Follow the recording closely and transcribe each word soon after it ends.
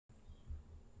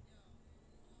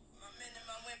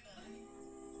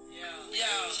Yo,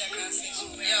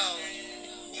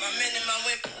 my men in my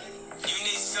whip. You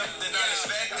need something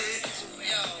unexpected.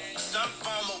 Some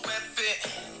form of weapon.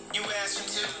 You ask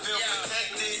to feel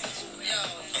protected.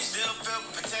 And still feel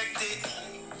protected.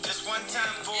 Just one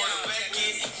time for the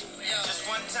record. Just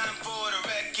one time for the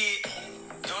record.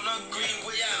 Don't agree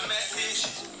with the message.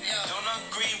 Don't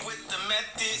agree with the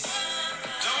methods.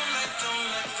 Don't let the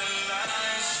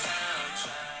lifestyle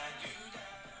drag you down.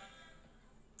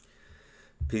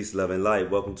 Peace, love, and light.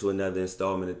 Welcome to another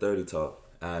installment of 30 Talk.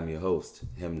 I'm your host,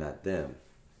 him, not them.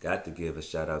 Got to give a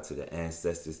shout out to the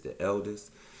ancestors, the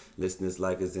elders, listeners,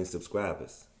 likers, and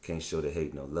subscribers. Can't show the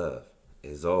hate no love.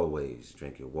 As always,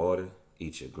 drink your water,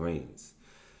 eat your greens.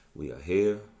 We are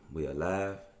here, we are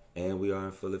live, and we are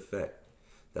in full effect.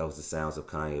 That was the sounds of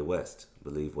Kanye West,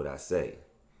 Believe What I Say,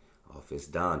 off his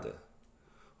Donda.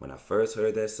 When I first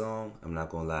heard that song, I'm not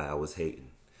gonna lie, I was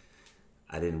hating.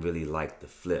 I didn't really like the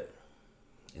flip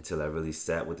until I really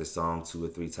sat with the song 2 or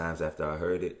 3 times after I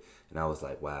heard it, and I was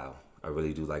like, wow, I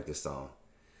really do like this song.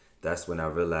 That's when I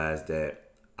realized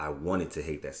that I wanted to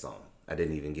hate that song. I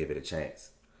didn't even give it a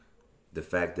chance. The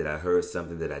fact that I heard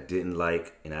something that I didn't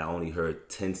like and I only heard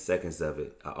 10 seconds of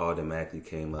it, I automatically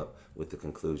came up with the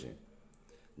conclusion.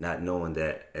 Not knowing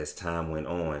that as time went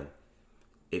on,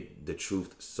 the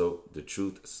truth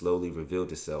slowly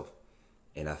revealed itself,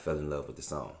 and I fell in love with the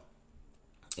song.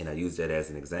 And I use that as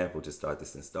an example to start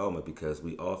this installment because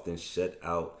we often shut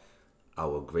out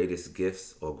our greatest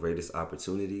gifts or greatest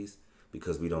opportunities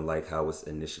because we don't like how it's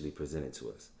initially presented to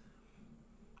us.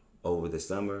 Over the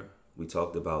summer, we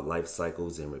talked about life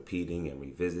cycles and repeating and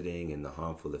revisiting and the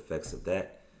harmful effects of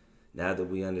that. Now that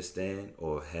we understand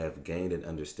or have gained an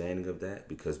understanding of that,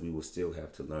 because we will still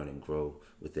have to learn and grow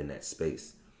within that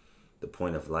space. The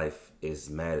point of life is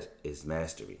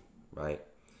mastery, right?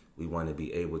 We want to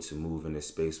be able to move in a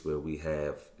space where we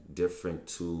have different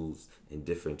tools and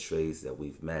different trades that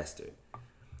we've mastered.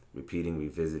 Repeating,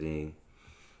 revisiting,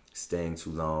 staying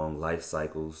too long, life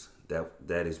cycles.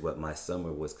 That is what my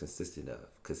summer was consisting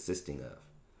of.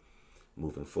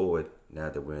 Moving forward, now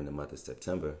that we're in the month of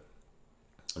September,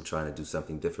 I'm trying to do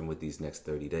something different with these next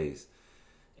 30 days.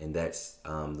 And that's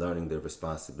learning the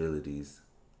responsibilities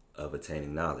of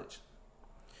attaining knowledge.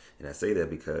 And I say that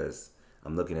because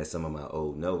I'm looking at some of my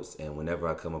old notes, and whenever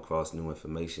I come across new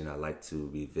information, I like to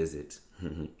revisit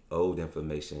old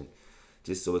information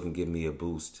just so it can give me a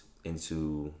boost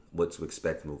into what to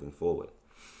expect moving forward.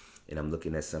 And I'm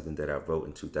looking at something that I wrote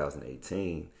in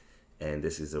 2018, and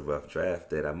this is a rough draft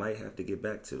that I might have to get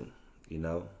back to,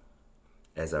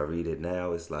 As I read it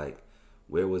now, it's like,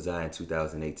 where was I in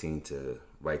 2018 to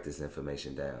write this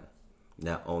information down?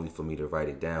 Not only for me to write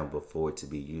it down, but for it to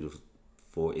be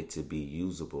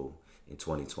usable in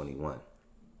 2021.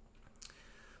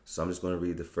 So I'm just going to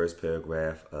read the first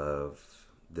paragraph of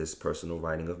this personal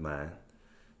writing of mine.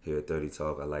 Here at 30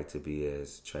 Talk, I like to be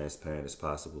as transparent as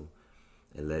possible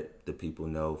and let the people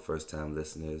know, first-time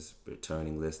listeners,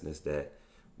 returning listeners, that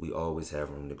we always have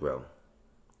room to grow.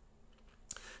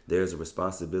 There's a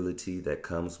responsibility that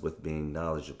comes with being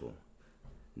knowledgeable,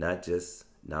 not just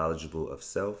knowledgeable of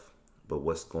self, but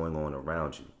what's going on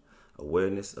around you.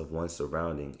 Awareness of one's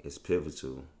surrounding is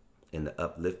pivotal in the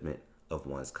upliftment of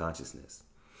one's consciousness.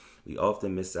 We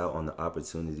often miss out on the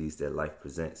opportunities that life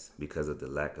presents because of the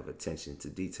lack of attention to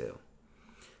detail.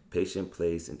 Patience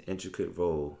plays an intricate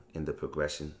role in the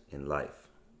progression in life.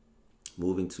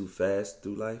 Moving too fast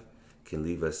through life can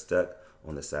leave us stuck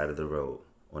on the side of the road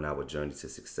on our journey to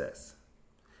success.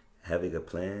 Having a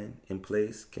plan in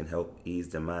place can help ease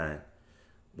the mind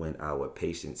when our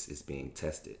patience is being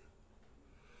tested.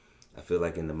 I feel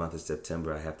like in the month of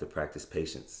September, I have to practice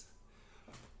patience.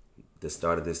 The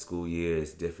start of this school year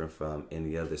is different from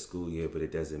any other school year, but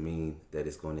it doesn't mean that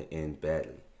it's going to end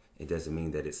badly. It doesn't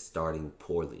mean that it's starting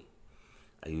poorly.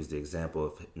 I used the example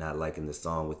of not liking the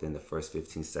song within the first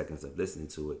 15 seconds of listening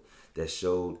to it. That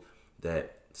showed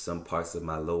that some parts of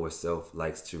my lower self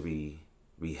likes to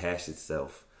rehash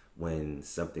itself when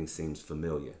something seems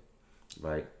familiar,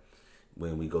 right?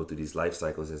 When we go through these life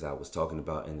cycles, as I was talking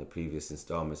about in the previous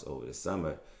installments over the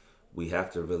summer, we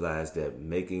have to realize that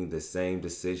making the same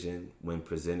decision when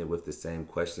presented with the same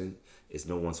question is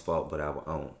no one's fault but our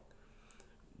own.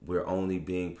 We're only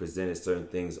being presented certain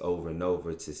things over and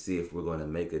over to see if we're going to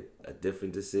make a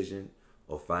different decision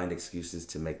or find excuses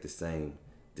to make the same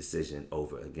decision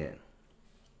over again.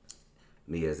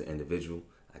 Me as an individual,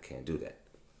 I can't do that.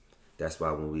 That's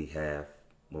why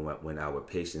when our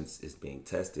patience is being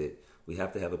tested, we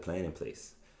have to have a plan in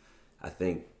place. I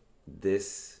think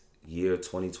this year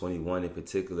 2021 in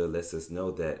particular lets us know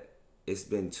that it's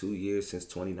been 2 years since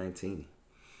 2019.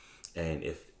 And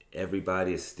if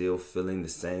everybody is still feeling the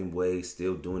same way,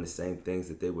 still doing the same things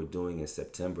that they were doing in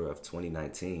September of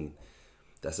 2019,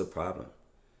 that's a problem.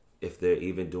 If they're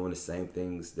even doing the same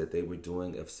things that they were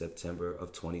doing of September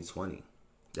of 2020,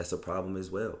 that's a problem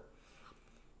as well.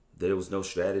 There was no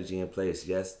strategy in place.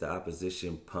 Yes, the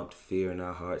opposition pumped fear in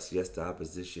our hearts. Yes, the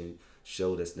opposition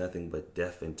showed us nothing but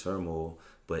death and turmoil.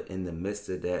 But in the midst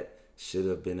of that should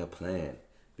have been a plan,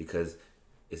 because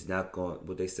it's not going,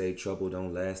 what they say, trouble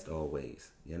don't last always.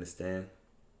 You understand?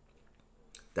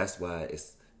 That's why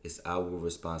it's our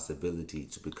responsibility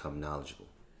to become knowledgeable.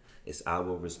 It's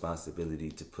our responsibility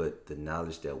to put the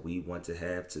knowledge that we want to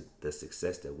have, to the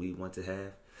success that we want to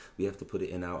have, we have to put it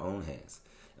in our own hands.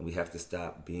 And we have to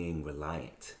stop being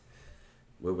reliant.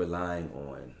 We're relying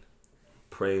on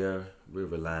prayer. We're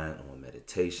relying on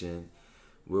meditation.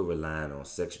 We're relying on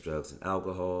sex, drugs, and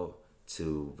alcohol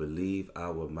to relieve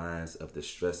our minds of the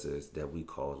stressors that we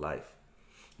call life.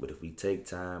 But if we take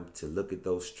time to look at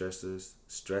those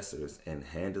stressors and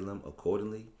handle them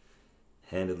accordingly,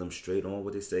 handle them straight on,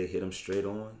 what they say, hit them straight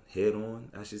on, head on,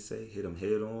 I should say, hit them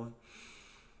head on,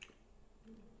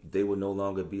 they will no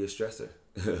longer be a stressor.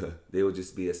 They will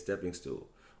just be a stepping stool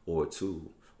or a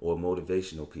tool or a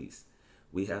motivational piece.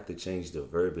 We have to change the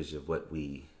verbiage of what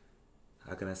we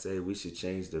should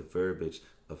change the verbiage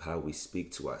of how we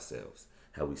speak to ourselves,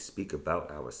 how we speak about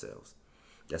ourselves.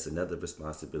 That's another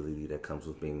responsibility that comes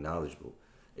with being knowledgeable.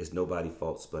 It's nobody's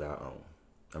faults but our own.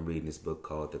 I'm reading this book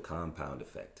called The Compound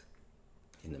Effect.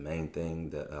 And the main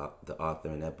thing, the author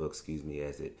in that book,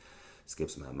 as it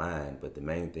skips my mind, but the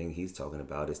main thing he's talking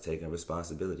about is taking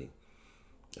responsibility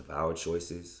of our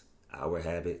choices, our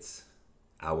habits,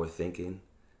 our thinking.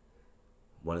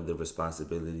 One of the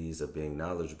responsibilities of being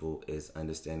knowledgeable is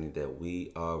understanding that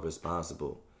we are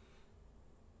responsible.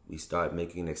 We start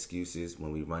making excuses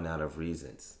when we run out of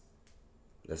reasons.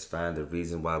 Let's find the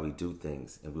reason why we do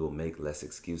things, and we will make less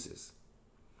excuses.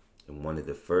 And one of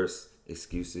the first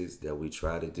excuses that we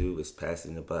try to do is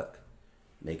passing the buck,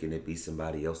 making it be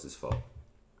somebody else's fault,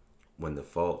 when the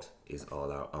fault is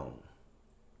all our own.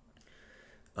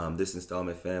 This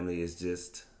installment, family, is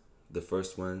just the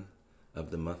first one of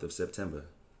the month of September,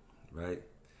 right?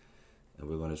 And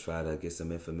we're going to try to get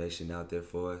some information out there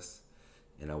for us.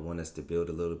 And I want us to build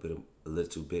a little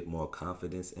bit more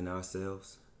confidence in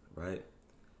ourselves, right?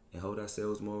 And hold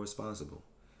ourselves more responsible.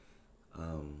 At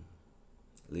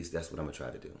least that's what I'm going to try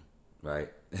to do, right?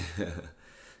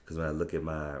 Because when I look at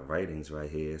my writings right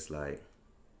here, it's like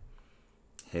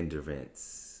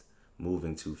hindrance,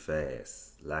 moving too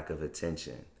fast, lack of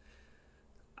attention.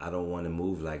 I don't want to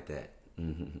move like that.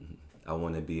 I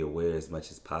want to be aware as much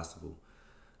as possible.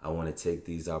 I want to take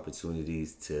these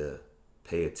opportunities to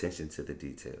pay attention to the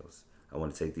details. I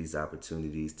want to take these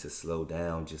opportunities to slow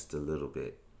down just a little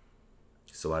bit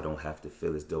so I don't have to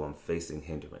feel as though I'm facing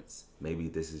hindrance. Maybe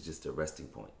this is just a resting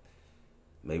point.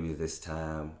 Maybe this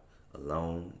time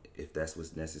alone, if that's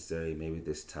what's necessary, maybe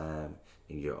this time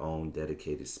in your own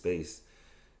dedicated space,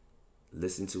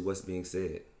 listen to what's being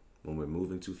said. When we're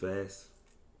moving too fast,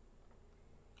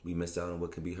 we miss out on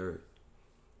what can be heard.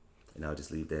 And I'll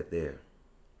just leave that there.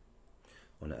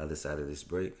 On the other side of this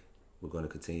break, we're going to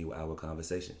continue our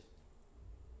conversation.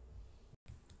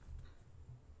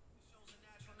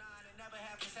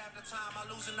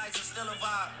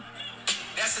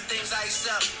 That's the things I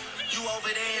accept. You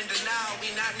over there in denial,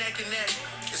 we not neck and neck.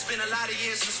 It's been a lot of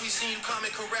years since we seen you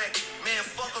coming correct. Man,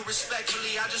 fuck her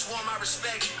respectfully, I just want my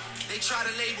respect. They try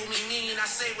to label me mean, I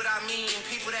say what I mean.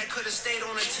 People that could have stayed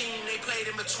on the team, they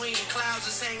played in between. Clouds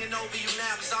is hanging over you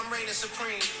now, cause I'm reigning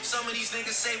supreme. Some of these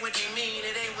niggas say what they mean,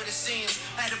 it ain't what it seems.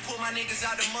 Had to pull my niggas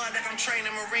out the mud like I'm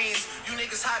training Marines. You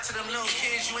niggas hot to them little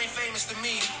kids, you ain't famous to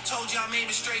me. Told you I'm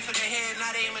aiming straight for the head,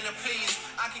 not aiming to please.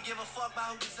 I could give a fuck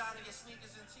about who designing your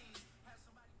sneakers and tees.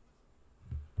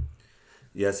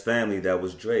 Yes, family, that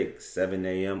was Drake, 7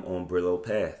 a.m. on Brillo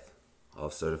Path,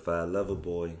 off Certified Lover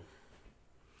Boy.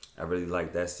 I really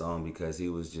like that song because he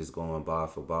was just going bar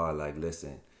for bar, like,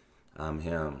 listen, I'm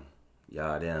him,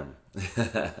 y'all them.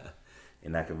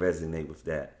 And I can resonate with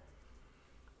that.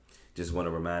 Just want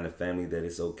to remind the family that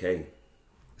it's okay.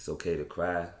 It's okay to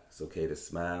cry. It's okay to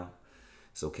smile.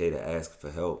 It's okay to ask for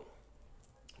help.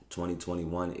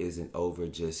 2021 isn't over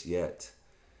just yet.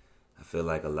 I feel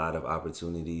like a lot of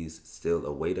opportunities still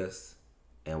await us,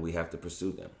 and we have to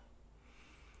pursue them.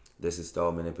 This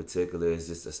installment in particular is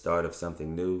just the start of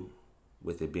something new,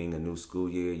 with it being a new school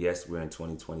year. Yes, we're in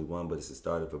 2021, but it's the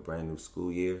start of a brand new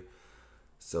school year.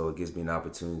 So it gives me an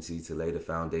opportunity to lay the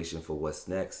foundation for what's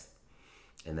next,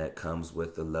 and that comes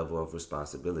with a level of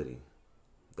responsibility.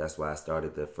 That's why I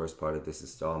started the first part of this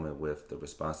installment with the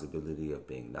responsibility of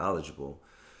being knowledgeable,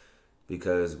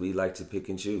 because we like to pick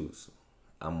and choose.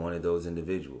 I'm one of those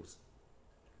individuals.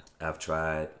 I've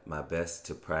tried my best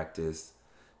to practice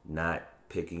not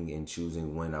picking and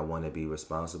choosing when I want to be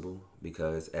responsible,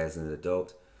 because as an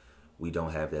adult, we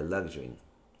don't have that luxury.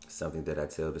 Something that I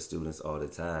tell the students all the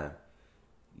time: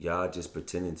 y'all just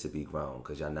pretending to be grown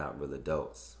because y'all not real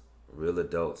adults. Real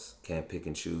adults can't pick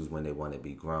and choose when they want to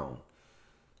be grown.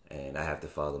 And I have to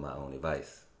follow my own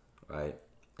advice, right?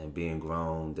 And being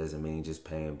grown doesn't mean just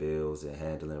paying bills and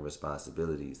handling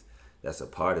responsibilities. That's a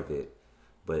part of it,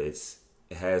 but it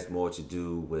has more to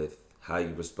do with how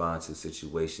you respond to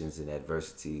situations and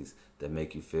adversities that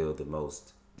make you feel the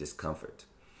most discomfort,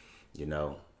 you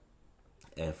know?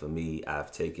 And for me,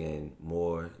 I've taken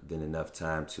more than enough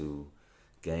time to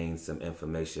gain some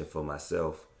information for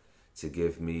myself to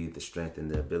give me the strength and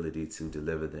the ability to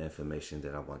deliver the information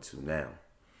that I want to now.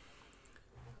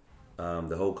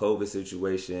 The whole COVID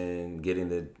situation, getting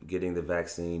the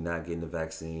vaccine, not getting the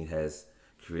vaccine, has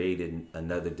created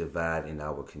another divide in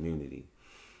our community.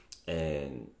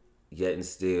 And yet and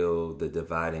still, the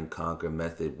divide and conquer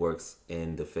method works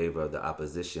in the favor of the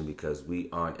opposition, because we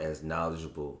aren't as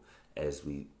knowledgeable as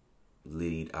we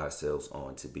lead ourselves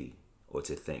on to be or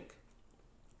to think.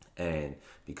 And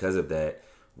because of that,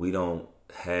 we don't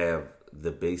have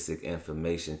the basic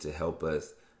information to help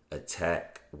us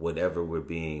attack whatever we're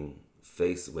being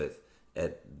faced with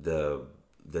at the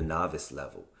novice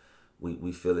level.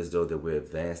 We feel as though that we're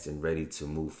advanced and ready to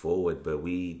move forward, but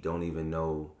we don't even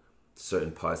know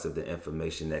certain parts of the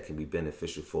information that can be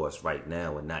beneficial for us right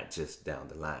now and not just down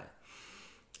the line.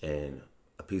 And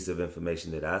a piece of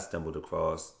information that I stumbled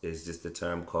across is just a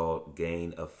term called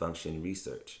gain of function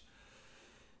research.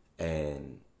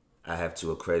 And I have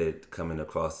to accredit coming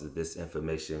across this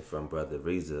information from Brother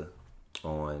Reza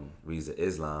on Reza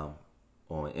Islam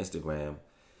on Instagram.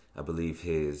 I believe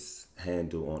his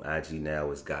handle on IG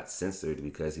now is got censored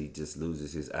because he just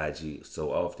loses his IG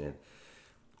so often.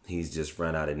 He's just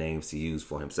run out of names to use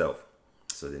for himself.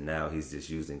 So then now he's just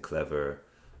using clever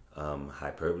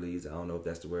hyperboles, I don't know if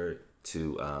that's the word,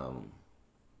 to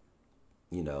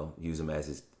use them as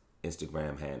his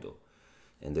Instagram handle.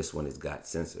 And this one is got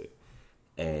censored.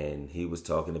 And he was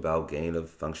talking about gain of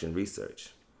function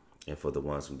research. And for the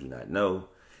ones who do not know,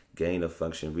 gain of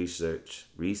function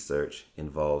research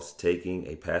involves taking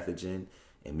a pathogen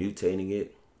and mutating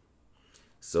it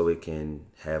so it can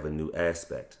have a new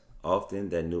aspect. Often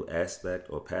that new aspect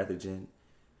or pathogen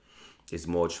is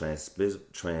more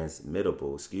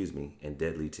transmittable, and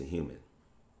deadly to human.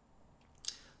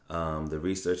 The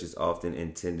research is often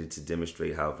intended to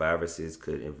demonstrate how viruses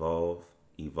could evolve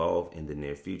in the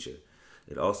near future.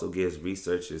 It also gives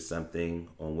researchers something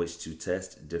on which to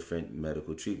test different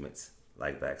medical treatments,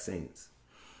 like vaccines.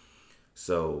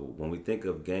 So when we think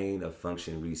of gain of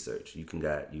function research, you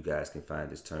guys can find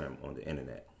this term on the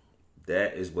internet.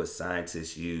 That is what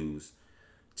scientists use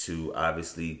to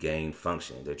obviously gain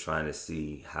function. They're trying to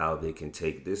see how they can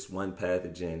take this one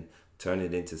pathogen, turn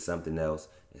it into something else,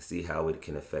 and see how it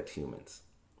can affect humans.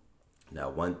 Now,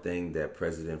 one thing that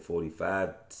President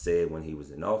 45 said when he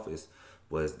was in office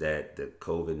was that the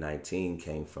COVID-19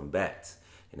 came from bats.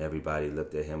 And everybody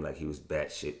looked at him like he was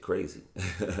batshit crazy.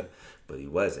 But he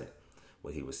wasn't.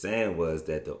 What he was saying was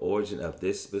that the origin of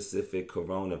this specific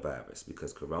coronavirus,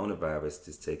 because coronavirus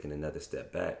is taking another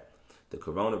step back, the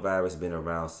coronavirus been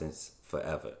around since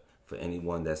forever. For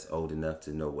anyone that's old enough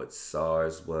to know what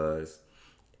SARS was,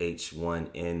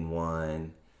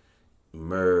 H1N1,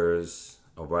 MERS,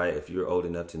 all right, if you're old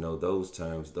enough to know those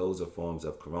terms, those are forms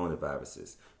of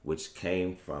coronaviruses, which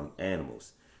came from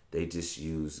animals. They just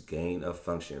use gain of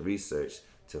function research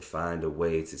to find a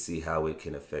way to see how it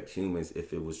can affect humans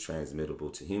if it was transmittable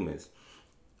to humans.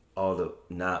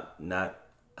 Not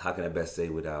how can I best say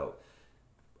without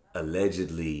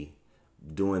allegedly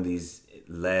doing these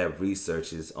lab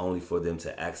researches only for them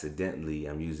to accidentally,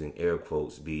 I'm using air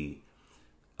quotes, be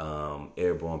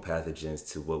airborne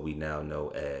pathogens to what we now know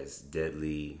as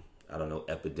deadly,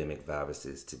 epidemic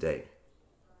viruses today.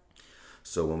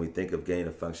 So when we think of gain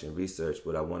of function research,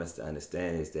 what I want us to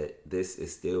understand is that this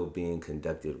is still being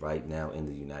conducted right now in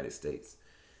the United States.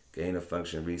 Gain of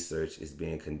function research is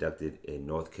being conducted in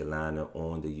North Carolina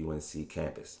on the UNC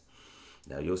campus.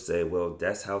 Now you'll say, well,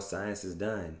 that's how science is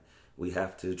done. We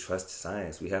have to trust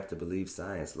science. We have to believe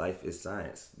science. Life is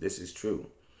science. This is true.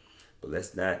 But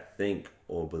let's not think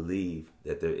or believe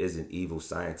that there isn't evil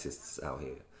scientists out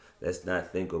here. Let's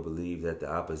not think or believe that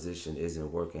the opposition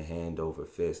isn't working hand over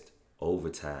fist,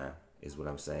 overtime is what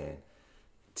I'm saying,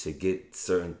 to get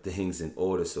certain things in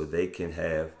order so they can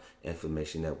have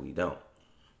information that we don't.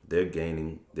 They're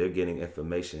getting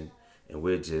information and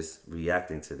we're just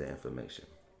reacting to the information,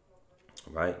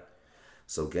 right?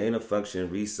 So gain of function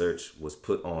research was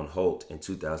put on hold in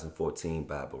 2014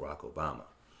 by Barack Obama.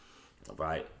 All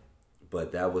right.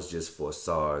 But that was just for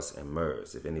SARS and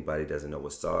MERS. If anybody doesn't know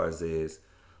what SARS is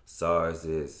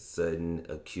sudden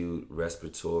acute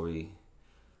respiratory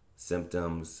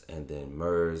symptoms, and then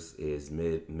MERS is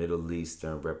Middle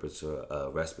Eastern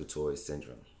respiratory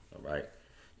syndrome. All right.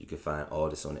 You can find all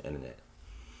this on the internet.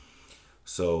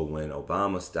 So when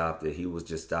Obama stopped it, he was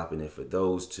just stopping it for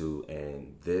those two,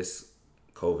 and this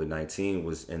COVID-19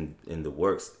 was in the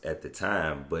works at the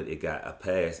time, but it got a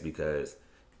pass because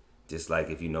just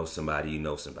like if you know somebody, you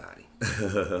know somebody.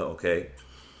 Okay?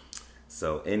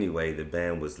 So anyway, the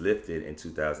ban was lifted in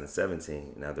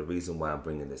 2017. Now the reason why I'm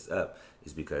bringing this up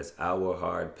is because our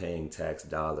hard-paying tax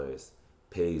dollars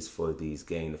pays for these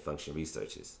gain-of-function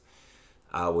researches.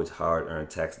 Our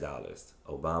hard-earned tax dollars.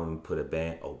 Obama put a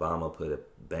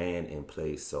ban in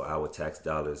place so our tax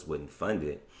dollars wouldn't fund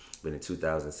it. But in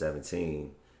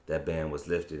 2017, that ban was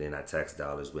lifted and our tax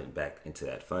dollars went back into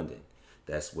that funding.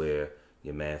 That's where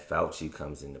your man Fauci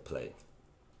comes into play.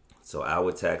 So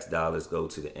our tax dollars go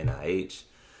to the NIH.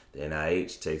 The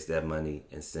NIH takes that money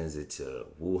and sends it to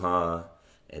Wuhan.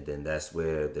 And then that's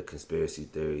where the conspiracy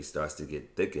theory starts to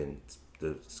get thickened.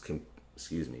 The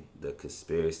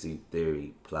conspiracy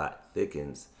theory plot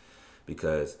thickens,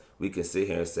 because we can sit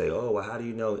here and say, oh, well, how do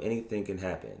you know anything can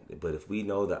happen? But if we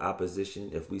know the opposition,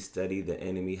 if we study the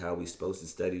enemy how we're supposed to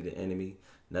study the enemy,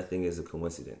 nothing is a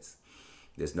coincidence.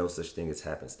 There's no such thing as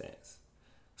happenstance.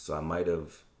 So I might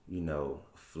have,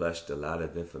 flushed a lot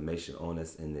of information on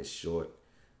us in this short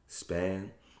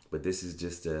span, but this is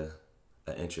just an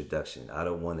introduction. I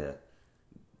don't want to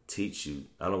teach you.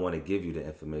 I don't want to give you the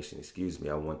information. Excuse me.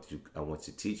 I want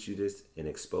to teach you this and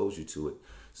expose you to it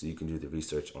so you can do the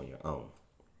research on your own.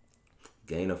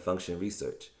 Gain of function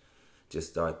research. Just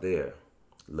start there.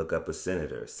 Look up a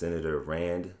senator. Senator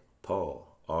Rand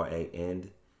Paul.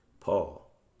 R-A-N Paul.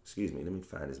 Excuse me. Let me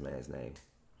find this man's name.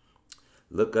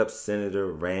 Look up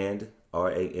Senator Rand,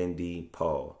 R-A-N-D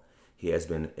Paul. He has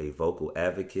been a vocal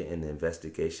advocate in the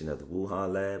investigation of the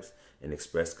Wuhan labs and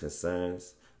expressed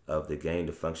concerns of the gain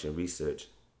of function research,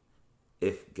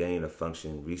 if gain of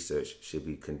function research should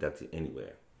be conducted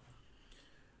anywhere.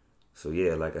 So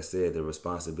yeah, like I said, the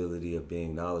responsibility of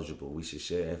being knowledgeable. We should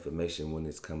share information when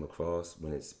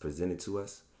when it's presented to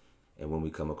us, and when we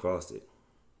come across it.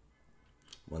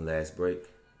 One last break.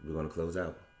 We're going to close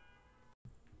out.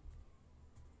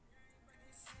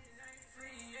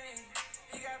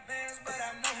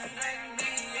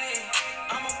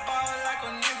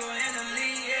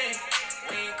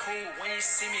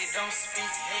 Don't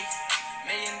speak hate.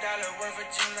 $1 million worth of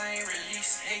jewels I ain't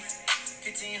released hate.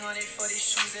 1,500 for these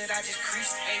shoes that I just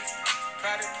creased hate.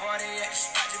 Private party at the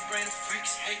spot just bring the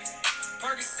freaks hate.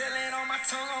 Perky selling on my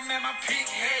tongue, I'm at my peak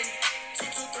hate.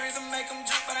 223s will make them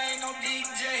jump, but I ain't no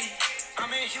DJ. I'm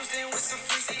in Houston with some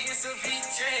freaky, it's a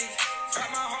VJ. Drop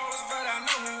my hoes, but I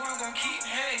know who I'm gon' keep,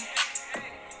 hey.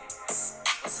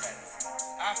 What's that?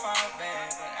 I fall bad,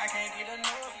 but I can't get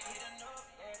enough.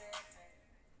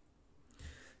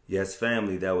 Yes,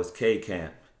 family, that was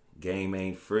K-Camp. Game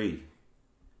Ain't Free.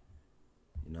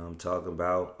 You know what I'm talking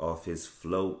about? Off his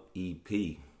Float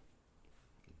EP.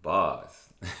 Bars.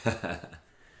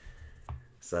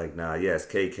 It's like, yes,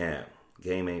 K-Camp.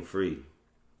 Game Ain't Free.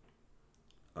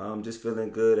 I'm just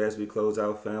feeling good as we close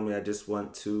out, family. I just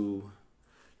want to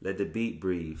let the beat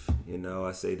breathe.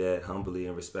 I say that humbly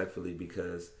and respectfully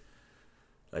because,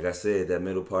 like I said, that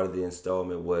middle part of the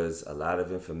installment was a lot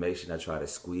of information I tried to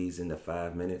squeeze into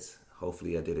 5 minutes.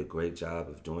 Hopefully I did a great job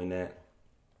of doing that.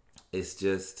 It's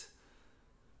just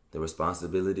the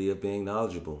responsibility of being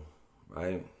knowledgeable,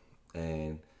 right?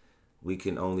 And we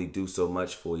can only do so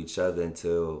much for each other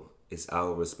until it's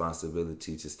our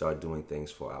responsibility to start doing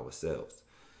things for ourselves.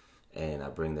 And I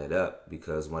bring that up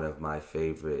because one of my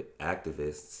favorite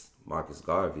activists, Marcus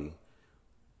Garvey,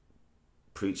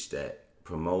 preached that,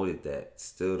 promoted that,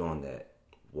 stood on that,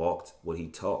 walked what he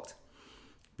talked,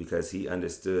 because he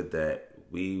understood that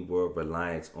we were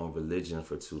reliant on religion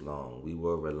for too long. We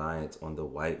were reliant on the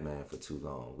white man for too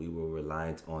long. We were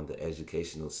reliant on the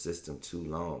educational system too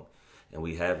long. And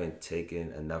we haven't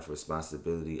taken enough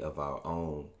responsibility of our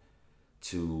own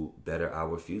to better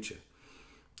our future.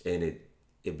 And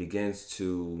it begins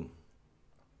to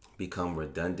become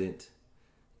redundant,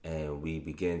 and we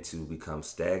begin to become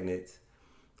stagnant,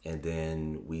 and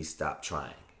then we stop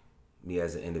trying. Me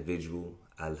as an individual,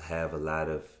 I have a lot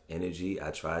of energy. I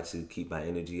try to keep my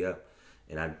energy up,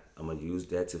 and I'm going to use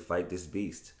that to fight this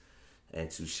beast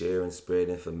and to share and spread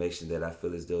information that I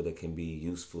feel as though that can be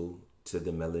useful to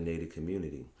the melanated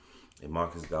community. And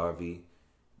Marcus Garvey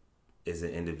is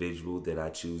an individual that I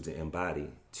choose to embody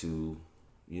to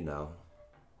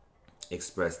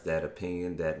expressed that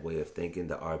opinion, that way of thinking,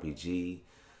 the RBG,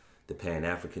 the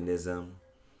Pan-Africanism,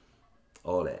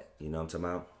 all that. You know what I'm talking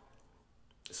about?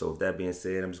 So with that being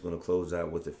said, I'm just going to close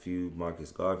out with a few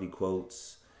Marcus Garvey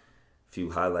quotes, a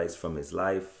few highlights from his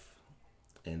life,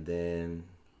 and then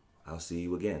I'll see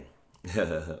you again.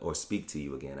 Or speak to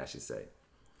you again, I should say.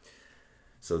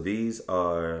 So these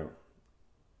are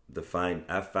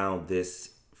I found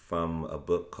this from a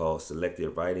book called Selected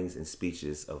Writings and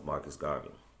Speeches of Marcus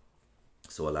Garvey.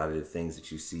 So a lot of the things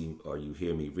that you see or you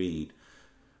hear me read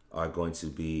are going to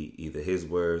be either his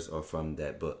words or from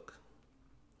that book.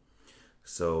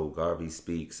 So Garvey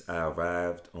speaks, I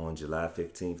arrived on July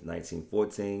 15th,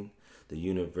 1914. The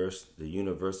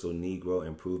Universal Negro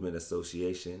Improvement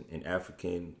Association and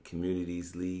African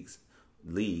Communities League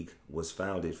was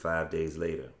founded 5 days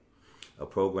later, a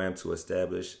program to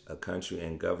establish a country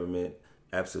and government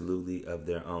absolutely of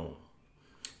their own.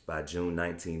 By June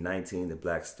 1919, the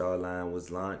Black Star Line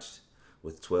was launched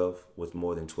with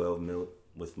more than 12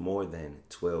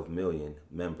 million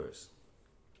members.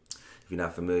 If you're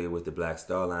not familiar with the Black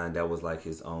Star Line, that was like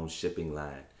his own shipping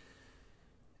line.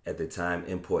 At the time,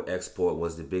 import-export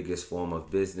was the biggest form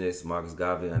of business. Marcus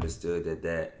Garvey understood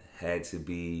that had to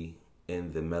be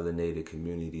in the melanated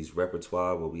community's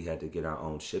repertoire, where we had to get our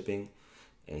own shipping,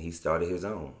 and he started his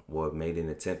own, or made an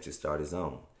attempt to start his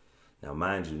own. Now,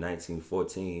 mind you,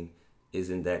 1914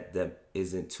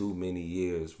 isn't too many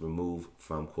years removed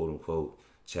from quote-unquote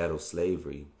chattel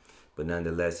slavery, but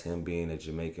nonetheless, him being a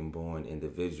Jamaican-born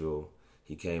individual,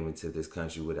 he came into this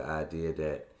country with the idea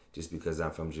that just because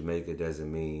I'm from Jamaica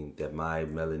doesn't mean that my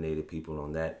melanated people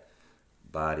on that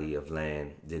body of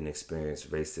land didn't experience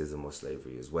racism or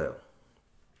slavery as well,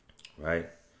 right?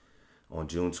 On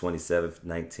June 27th,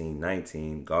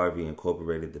 1919, Garvey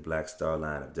incorporated the Black Star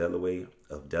Line of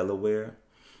Delaware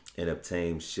and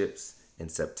obtained ships in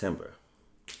September.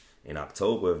 In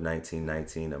October of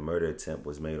 1919, a murder attempt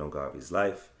was made on Garvey's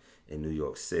life in New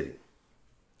York City.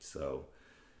 So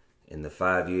in the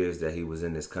 5 years that he was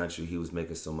in this country, he was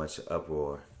making so much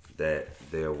uproar that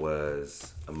there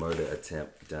was a murder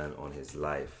attempt done on his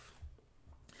life.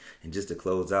 And just to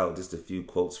close out, just a few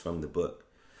quotes from the book.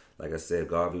 Like I said,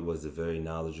 Garvey was a very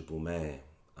knowledgeable man.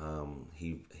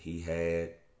 He had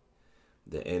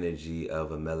the energy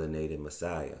of a melanated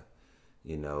Messiah.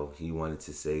 You know, he wanted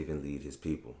to save and lead his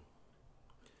people.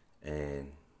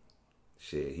 And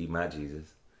shit, he my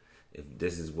Jesus. If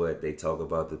this is what they talk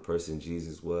about the person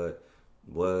Jesus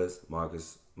was,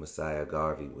 Marcus Messiah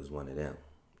Garvey was one of them.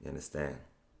 You understand?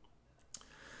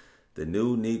 The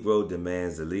new Negro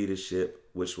demands a leadership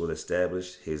which will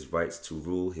establish his rights to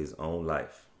rule his own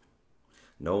life.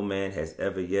 No man has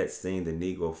ever yet seen the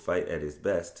Negro fight at his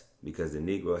best because the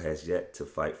Negro has yet to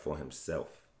fight for himself.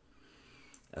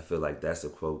 I feel like that's a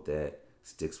quote that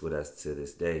sticks with us to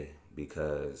this day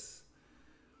because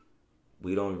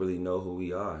we don't really know who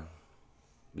we are.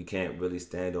 We can't really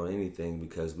stand on anything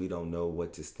because we don't know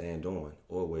what to stand on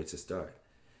or where to start.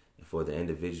 And for the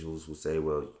individuals who say,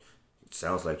 well, it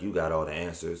sounds like you got all the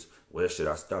answers, where should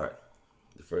I start?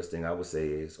 The first thing I would say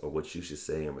is, or what you should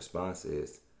say in response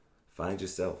is, find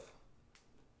yourself.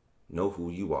 Know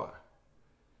who you are.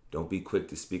 Don't be quick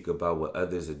to speak about what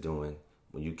others are doing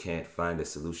when you can't find a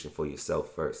solution for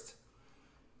yourself first.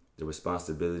 The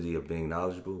responsibility of being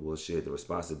knowledgeable, well, shit, the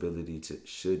responsibility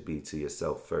should be to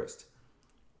yourself first.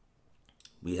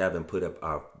 We haven't put up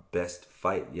our best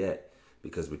fight yet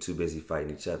because we're too busy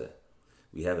fighting each other.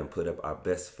 We haven't put up our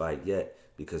best fight yet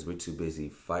because we're too busy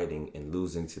fighting and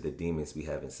losing to the demons we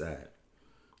have inside.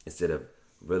 Instead of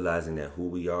realizing that who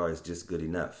we are is just good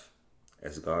enough.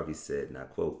 As Garvey said, and I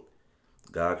quote,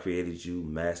 God created you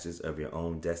masters of your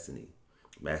own destiny,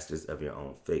 masters of your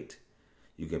own fate.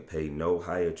 You can pay no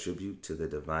higher tribute to the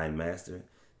divine master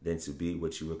than to be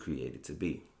what you were created to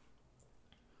be.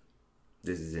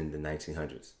 This is in the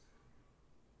 1900s.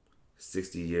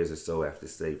 60 years or so after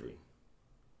slavery.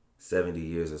 70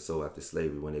 years or so after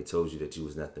slavery, when they told you that you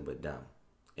was nothing but dumb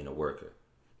and a worker.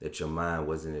 That your mind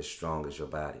wasn't as strong as your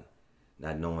body.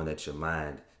 Not knowing that your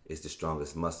mind is the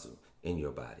strongest muscle in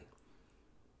your body.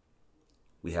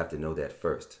 We have to know that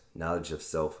first. Knowledge of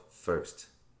self first.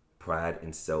 Pride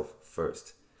in self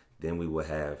first. Then we will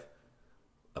have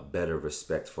a better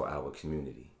respect for our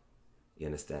community. You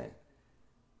understand?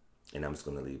 And I'm just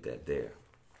going to leave that there.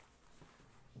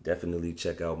 Definitely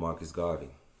check out Marcus Garvey.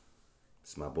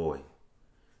 It's my boy.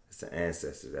 It's an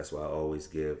ancestor. That's why I always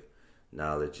give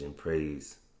knowledge and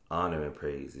praise, honor and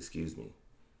praise,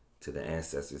 to the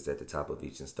ancestors at the top of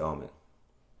each installment.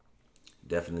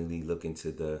 Definitely look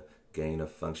into the gain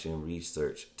of function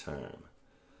research term.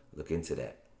 Look into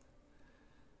that.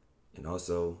 And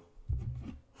also,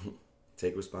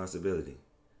 Take responsibility.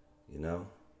 You know?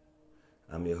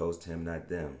 I'm your host, him, not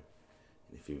them.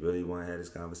 And if you really want to have this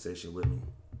conversation with me,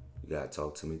 you got to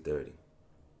talk to me 30.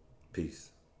 Peace.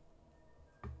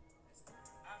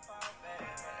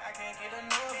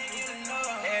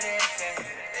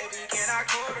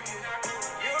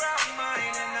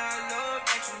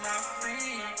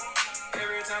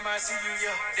 Every time I see you,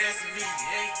 yo, that's me,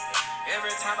 hey.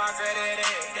 Every time I grab that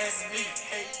ass, that's me,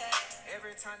 hey.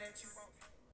 Every time that you